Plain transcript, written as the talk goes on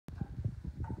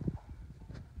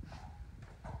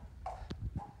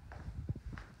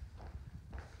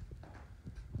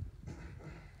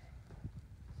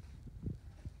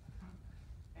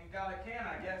out a can,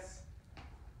 I guess.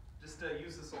 Just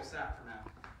use this old sack for now.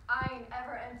 I ain't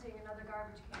ever emptying another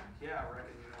garbage can. Yeah, I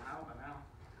reckon you know how by now.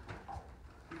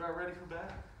 You about ready for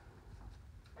bed?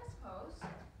 I suppose.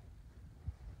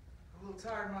 I'm a little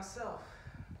tired myself.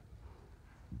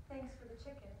 Thanks for the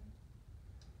chicken.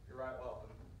 You're right welcome.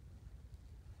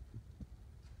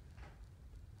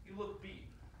 You look beat.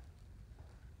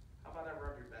 How about I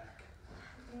rub your back?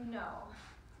 No.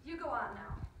 You go on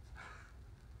now.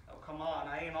 Oh, come on.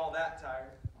 I ain't all that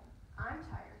tired. I'm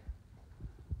tired.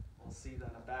 We'll see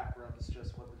then. A back rub is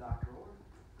just what the doctor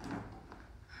ordered.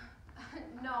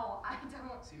 No, I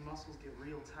don't. See, muscles get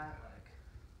real tight like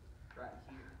right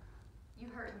here. You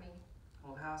hurt me.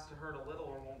 Well, it has to hurt a little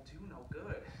or it won't do no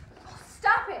good. Oh,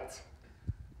 stop it!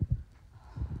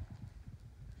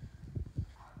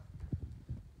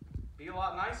 Be a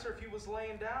lot nicer if you was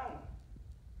laying down.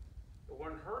 It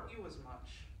wouldn't hurt you as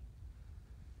much.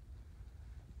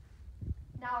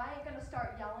 Now I ain't gonna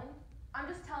start yelling. I'm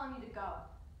just telling you to go.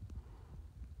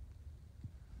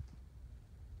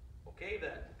 Okay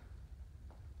then.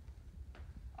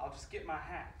 I'll just get my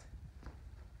hat.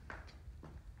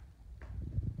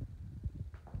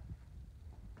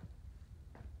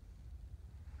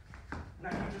 Now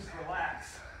you just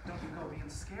relax. Don't you go being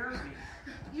scared of me.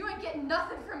 You ain't getting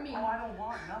nothing from me. Oh, I don't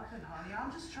want nothing, honey.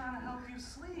 I'm just trying to help you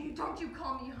sleep. Don't you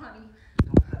call me honey.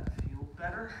 Don't that feel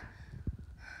better?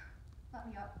 Let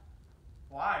me up.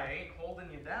 Why? I ain't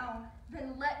holding you down.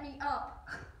 Then let me up.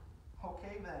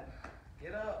 Okay then.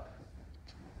 Get up.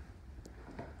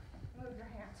 Move your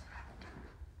hand.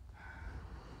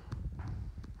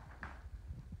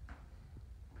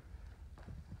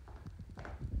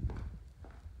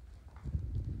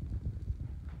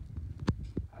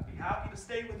 I'd be happy to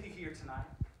stay with you here tonight.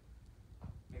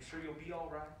 Make sure you'll be all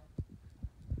right.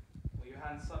 Well, you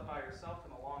hadn't slept by yourself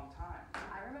in a long time.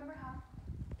 I remember how.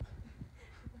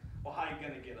 Well, how you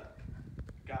gonna get up?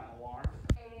 Got an alarm?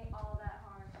 It ain't all that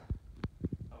hard.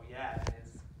 Oh yeah, it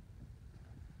is.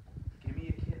 Give me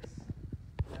a kiss,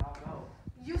 then I'll go.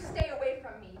 You stay away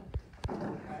from me.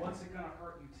 What's it gonna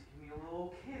hurt you to give me a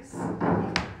little kiss?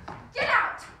 Get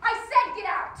out! I said get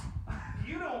out!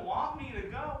 You don't want me to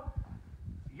go.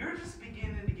 You're just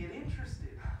beginning to get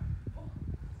interested.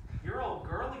 Your old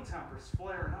girly temper's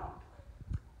flaring up.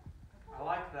 I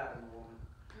like that in a woman.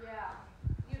 Yeah,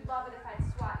 you'd love it if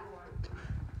I'd swat you one.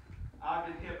 I've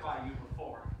been hit by you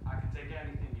before. I can take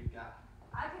anything you've got.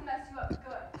 I can mess you up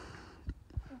good.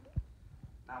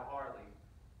 Now, Arlene,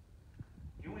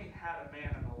 you ain't had a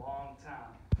man in a long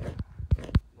time.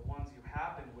 The ones you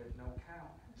have been with no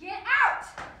count. Get out!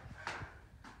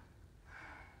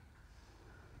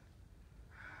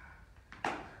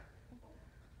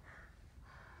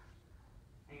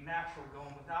 Ain't natural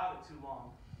going without it too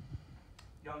long.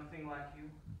 Young thing like you,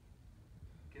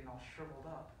 getting all shriveled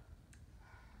up.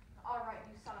 All right,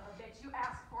 you son of a bitch. You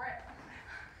asked for it.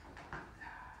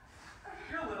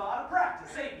 You're a little out of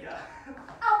practice, ain't ya?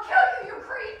 I'll kill you, you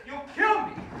creep! You'll kill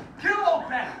me! Kill old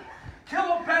Bennie! Kill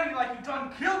old Bennie like you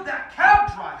done killed that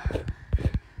cab driver!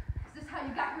 Is this how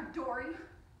you got your Dory?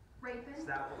 Raping? Is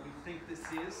that what you think this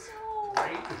is? No.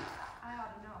 Rape? I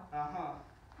ought to know. Uh-huh.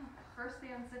 First they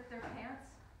unzip their pants.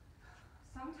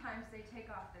 Sometimes they take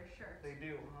off their shirts. They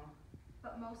do, huh?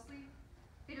 But mostly,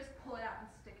 they just pull it out and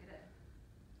stick it in.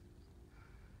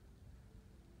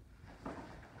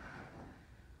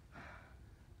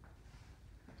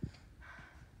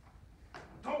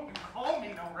 Don't you call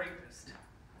me no rapist.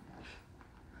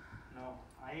 No,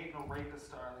 I ain't no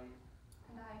rapist, Arlene.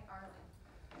 And I ain't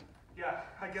Arlene. Yeah,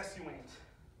 I guess you ain't.